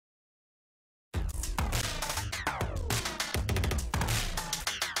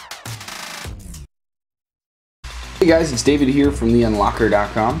Hey guys, it's David here from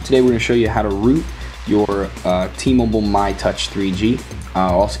theunlocker.com. Today we're going to show you how to root your T-Mobile MyTouch 3G.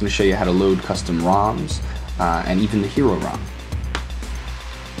 Also going to show you how to load custom ROMs and even the Hero ROM.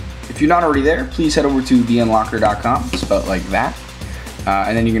 If you're not already there, please head over to theunlocker.com, spelled like that.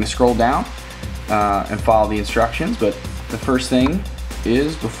 And then you're going to scroll down and follow the instructions. But the first thing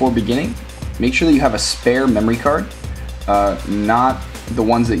is, before beginning, make sure that you have a spare memory card, not the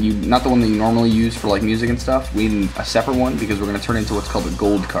one that you normally use for like music and stuff. We need a separate one because we're going to turn into what's called a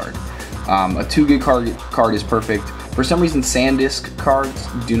gold card. A 2 gig card is perfect. For some reason, SanDisk cards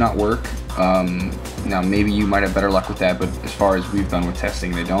do not work. Now maybe you might have better luck with that, but as far as we've done with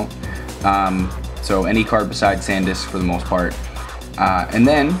testing, they don't. So any card besides SanDisk for the most part. And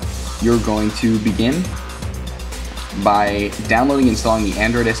then you're going to begin by downloading and installing the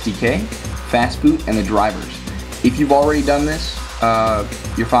Android SDK, Fastboot, and the drivers. If you've already done this,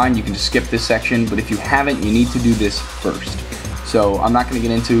 you're fine, you can just skip this section, but if you haven't, you need to do this first. So I'm not going to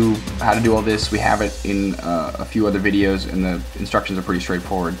get into how to do all this. We have it in a few other videos, and the instructions are pretty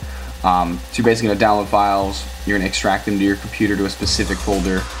straightforward. So you're basically going to download files, you're going to extract them to your computer to a specific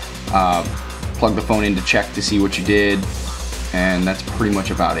folder, plug the phone in to check to see what you did, and that's pretty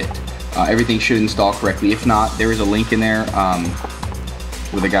much about it. Everything should install correctly. If not, there is a link in there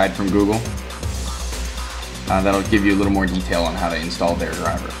with a guide from Google. That'll give you a little more detail on how to install their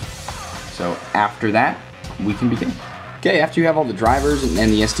drivers. So after that, we can begin. Okay, after you have all the drivers and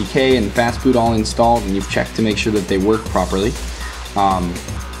the SDK and Fastboot all installed and you've checked to make sure that they work properly,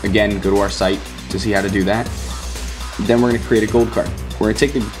 again, go to our site to see how to do that. Then we're going to create a gold card. We're going to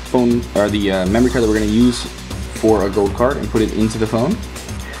take the phone or the memory card that we're going to use for a gold card and put it into the phone.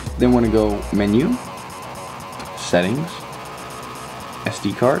 Then we're going to go Menu, Settings,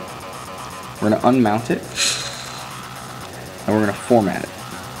 SD card. We're going to unmount it, and we're going to format it.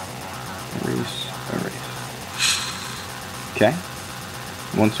 Erase, erase. Okay.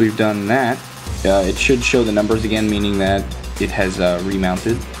 Once we've done that, it should show the numbers again, meaning that it has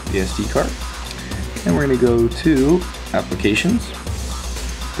remounted the SD card. And we're going to go to Applications,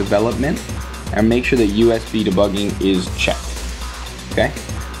 Development, and make sure that USB debugging is checked. Okay.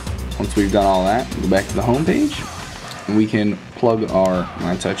 Once we've done all that, go back to the home page, and we can plug our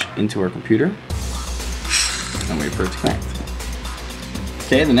MyTouch into our computer and wait for it to connect.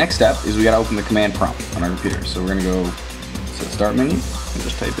 Okay, the next step is we got to open the command prompt on our computer. So we're going to go to the Start menu and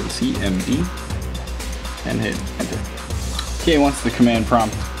just type in CMD and hit Enter. Okay, once the command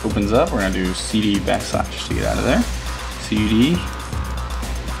prompt opens up, we're going to do CD / to get out of there. CD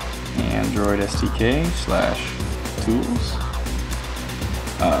Android SDK / tools.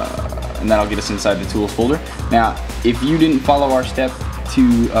 And that'll get us inside the tools folder. Now, if you didn't follow our step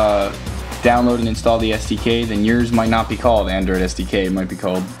to download and install the SDK, then yours might not be called Android SDK, it might be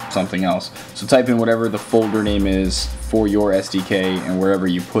called something else. So type in whatever the folder name is for your SDK, and wherever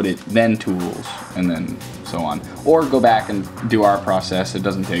you put it, then tools, and then so on. Or go back and do our process. It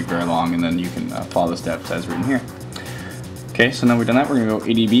doesn't take very long, and then you can follow the steps as written here. Okay, so now we've done that, we're going to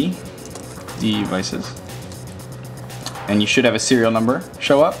go ADB, devices. And you should have a serial number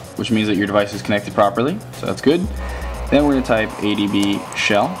show up, which means that your device is connected properly, so that's good. Then we're going to type ADB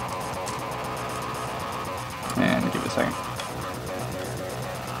shell, and give it a second.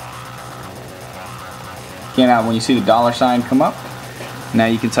 Okay, now when you see the $ come up, now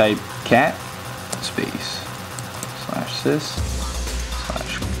you can type cat space /sys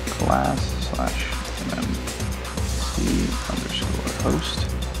 /class /mmc_host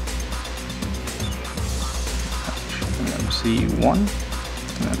MC1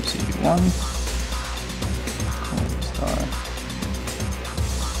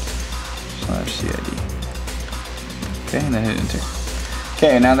 /CID. Okay, and then hit enter.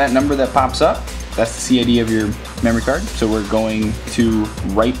 Okay, and now that number that pops up, that's the CID of your memory card. So we're going to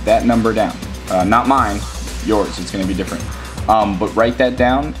write that number down. Not mine, yours. It's going to be different. But write that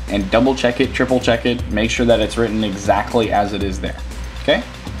down and double check it, triple check it, make sure that it's written exactly as it is there. Okay?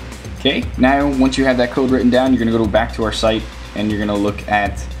 Okay, now once you have that code written down, you're going to go back to our site and you're going to look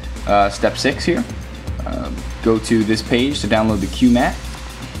at step 6 here. Go to this page to download the QMAT.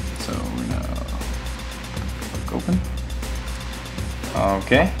 So we're going to open.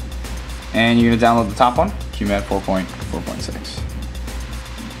 Okay, and you're going to download the top one, QMAT 4.4.6.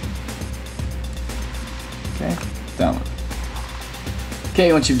 Okay, download.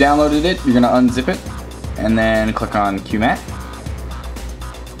 Okay, once you've downloaded it, you're going to unzip it and then click on QMAT.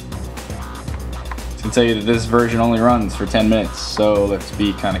 It's going to tell you that this version only runs for 10 minutes, so let's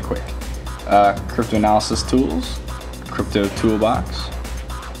be kind of quick. Crypto analysis tools, crypto toolbox,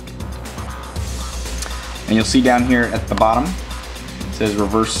 and you'll see down here at the bottom it says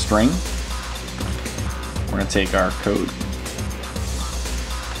reverse string. We're going to take our code,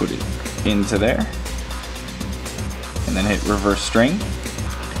 put it into there, and then hit reverse string.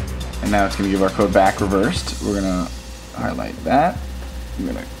 And now it's going to give our code back reversed. We're going to highlight that. I'm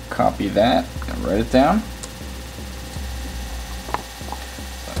going to copy that and write it down.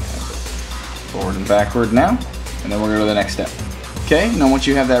 Forward and backward now. And then we're going to go to the next step. Okay, now once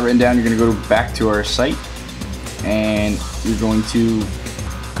you have that written down, you're going to go back to our site. And you're going to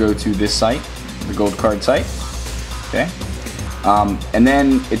go to this site, the gold card site. Okay. And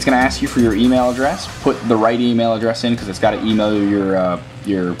then it's going to ask you for your email address. Put the right email address in because it's got to email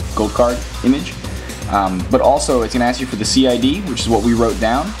your gold card image. But also it's going to ask you for the CID, which is what we wrote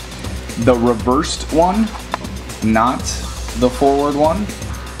down. The reversed one, not the forward one.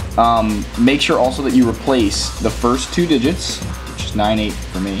 Make sure also that you replace the first 2 digits, which is 98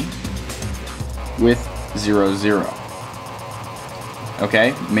 for me, with 00.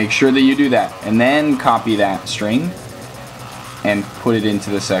 Okay, make sure that you do that, and then copy that string and put it into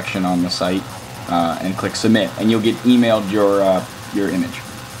the section on the site and click submit, and you'll get emailed your image.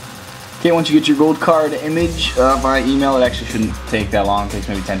 Okay, once you get your gold card image via email, it actually shouldn't take that long. It takes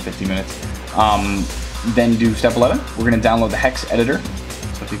maybe 10-15 minutes. Then do step 11. We're going to download the hex editor.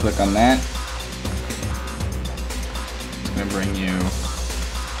 So if you click on that, it's going to bring you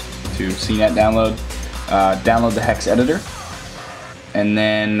to CNET download. Download the hex editor, and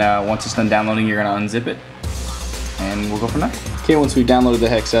then once it's done downloading, you're going to unzip it, and we'll go from there. Okay, once we've downloaded the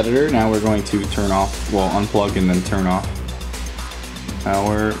hex editor, now we're going to turn off, well, unplug and then turn off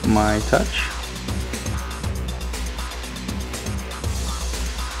our MyTouch.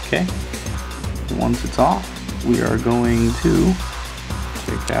 Okay, once it's off, we are going to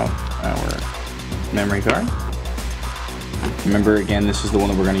take out our memory card. Remember, again, this is the one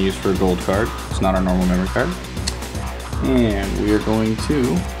that we're going to use for a gold card. It's not our normal memory card. And we are going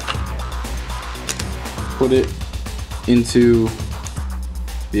to put it into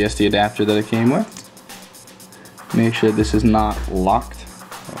the SD adapter that it came with. Make sure this is not locked.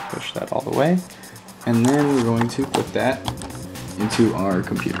 I'll push that all the way. And then we're going to put that into our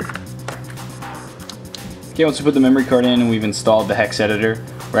computer. Okay, once we put the memory card in and we've installed the hex editor,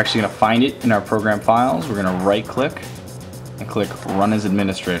 we're actually going to find it in our program files. We're going to right click and click Run as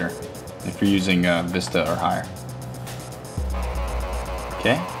Administrator if you're using Vista or higher.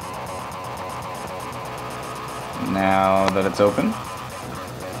 Okay. Now that it's open,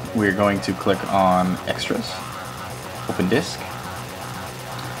 we're going to click on Extras, Open Disk.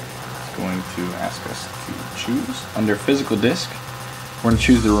 It's going to ask us to choose. Under Physical Disk, we're going to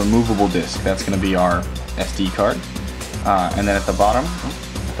choose the removable disk. That's going to be our SD card. And then at the bottom,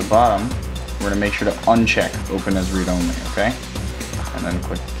 we're going to make sure to uncheck Open as Read Only, okay? And then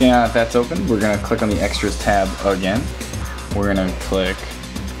click, yeah, if that's open, we're going to click on the Extras tab again. We're going to click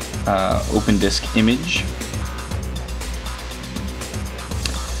Open Disk Image.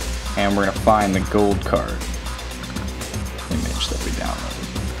 And we're going to find the gold card image that we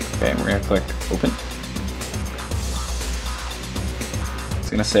downloaded. Okay, we're going to click Open. It's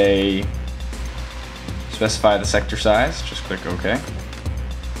going to say specify the sector size. Just click OK.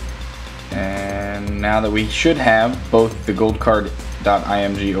 And now that we should have both the gold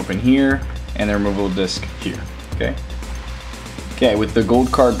card.img open here and the removable disk here. Okay. Okay, with the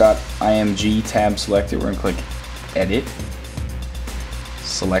gold card.img tab selected, we're going to click Edit,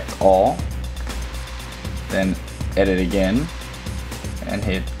 select all, then edit again, and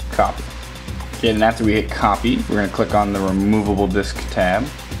hit Copy. Okay, and after we hit Copy, we're going to click on the removable disk tab,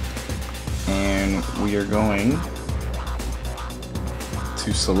 and we are going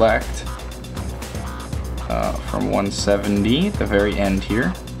to select from 170 at the very end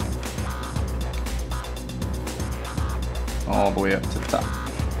here, all the way up to the top.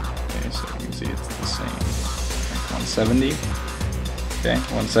 Okay, so you can see it's the same, like 170. Okay,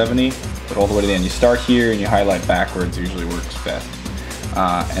 170, but all the way to the end. You start here and you highlight backwards, usually works best.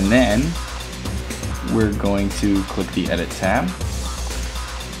 And then we're going to click the Edit tab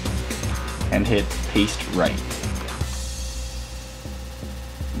and hit Paste Right.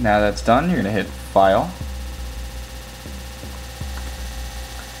 Now that's done, you're going to hit File,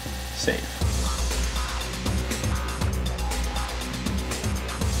 Save.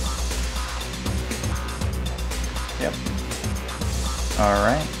 Yep.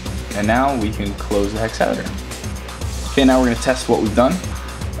 Alright, and now we can close the hex editor. Okay, now we're going to test what we've done.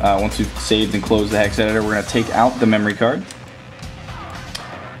 Once we've saved and closed the hex editor, we're going to take out the memory card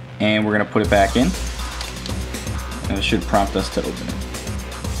and we're going to put it back in, and it should prompt us to open it.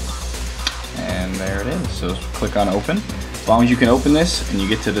 And there it is. So click on Open. As long as you can open this and you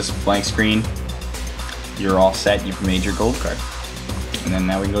get to this blank screen, you're all set. You've made your gold card. And then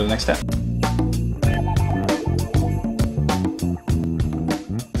now we can go to the next step.